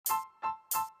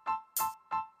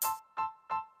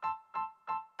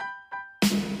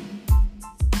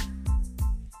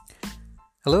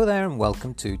Hello there and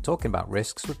welcome to Talking About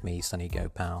Risks with me, Sunny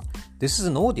Gopal. This is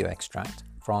an audio extract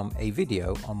from a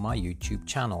video on my YouTube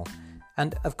channel.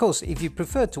 And of course, if you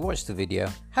prefer to watch the video,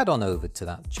 head on over to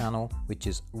that channel, which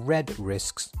is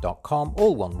redrisks.com,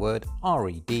 all one word,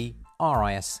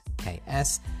 REDRISKS,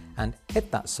 and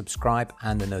hit that subscribe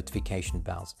and the notification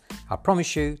bells. I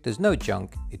promise you, there's no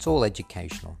junk, it's all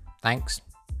educational. Thanks,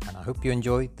 and I hope you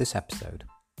enjoy this episode.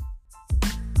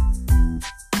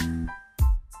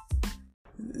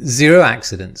 Zero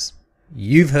accidents.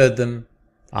 You've heard them,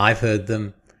 I've heard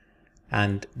them,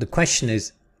 and the question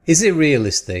is it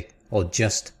realistic or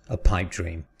just a pipe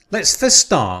dream? Let's first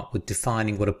start with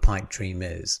defining what a pipe dream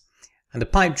is. And a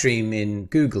pipe dream in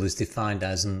Google is defined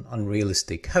as an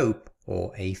unrealistic hope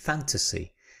or a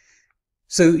fantasy.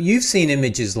 So you've seen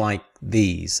images like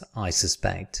these, I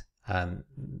suspect.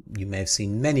 You may have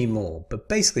seen many more, but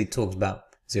basically it talks about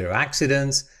zero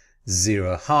accidents,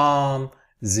 zero harm,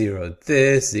 zero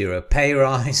this, zero pay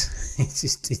rise.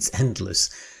 it's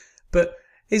endless. But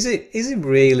is it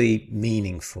really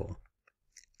meaningful?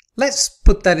 Let's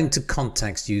put that into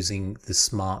context using the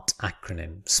SMART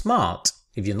acronym. SMART,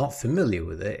 if you're not familiar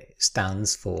with it,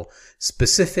 stands for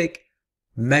specific,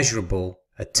 measurable,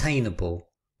 attainable,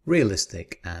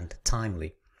 realistic, and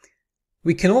timely.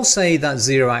 We can all say that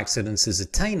zero accidents is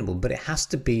attainable, but it has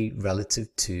to be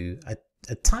relative to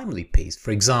a timely piece.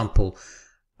 For example,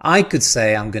 I could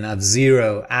say I'm going to have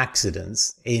zero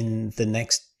accidents in the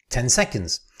next 10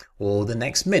 seconds or the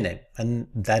next minute, and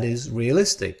that is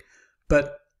realistic.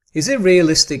 But is it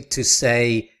realistic to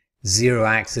say zero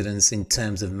accidents in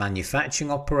terms of manufacturing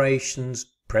operations,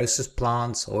 process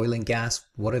plants, oil and gas,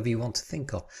 whatever you want to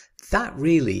think of? That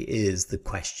really is the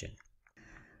question.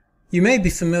 You may be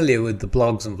familiar with the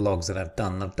blogs and vlogs that I've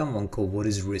done. I've done one called What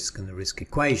is Risk and the Risk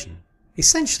Equation.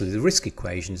 Essentially, the risk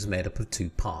equation is made up of two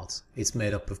parts. It's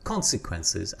made up of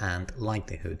consequences and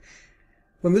likelihood.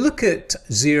 When we look at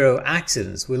zero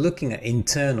accidents, we're looking at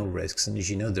internal risks, and as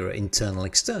you know, there are internal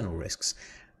external risks,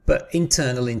 but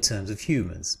internal in terms of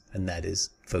humans, and that is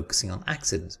focusing on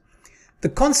accidents. The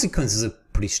consequences are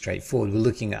pretty straightforward. We're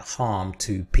looking at harm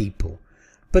to people.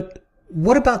 But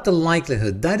what about the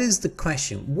likelihood? That is the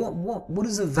question. What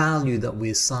is the value that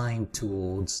we assign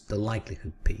towards the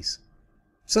likelihood piece?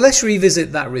 So let's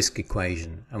revisit that risk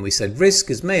equation. And we said risk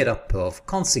is made up of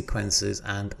consequences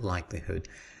and likelihood.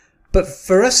 But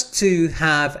for us to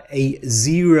have a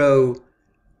zero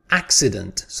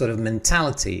accident sort of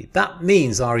mentality, that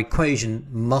means our equation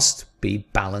must be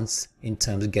balanced in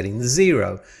terms of getting the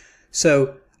zero.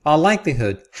 So our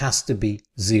likelihood has to be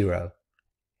zero.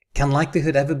 Can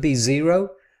likelihood ever be zero?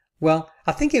 Well,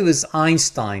 I think it was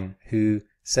Einstein who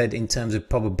said in terms of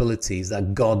probabilities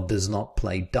that God does not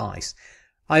play dice.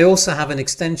 I also have an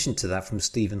extension to that from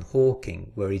Stephen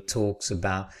Hawking, where he talks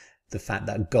about the fact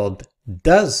that God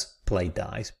does play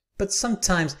dice, but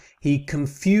sometimes he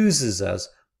confuses us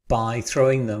by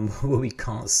throwing them where we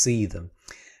can't see them.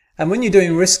 And when you're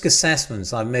doing risk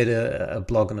assessments, I've made a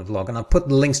blog and a vlog, and I've put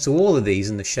the links to all of these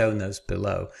in the show notes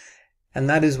below. And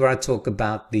that is where I talk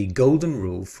about the golden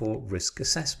rule for risk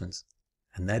assessments.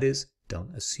 And that is,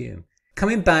 don't assume.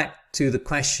 Coming back to the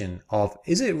question of,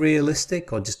 is it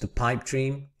realistic or just a pipe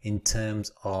dream in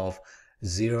terms of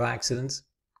zero accidents?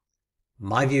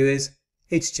 My view is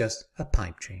it's just a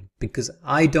pipe dream, because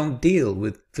I don't deal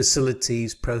with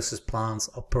facilities, process plants,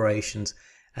 operations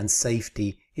and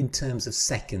safety in terms of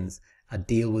seconds. I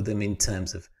deal with them in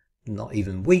terms of not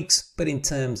even weeks, but in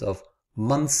terms of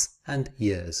months and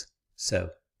years.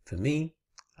 So for me,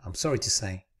 I'm sorry to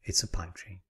say, it's a pipe dream.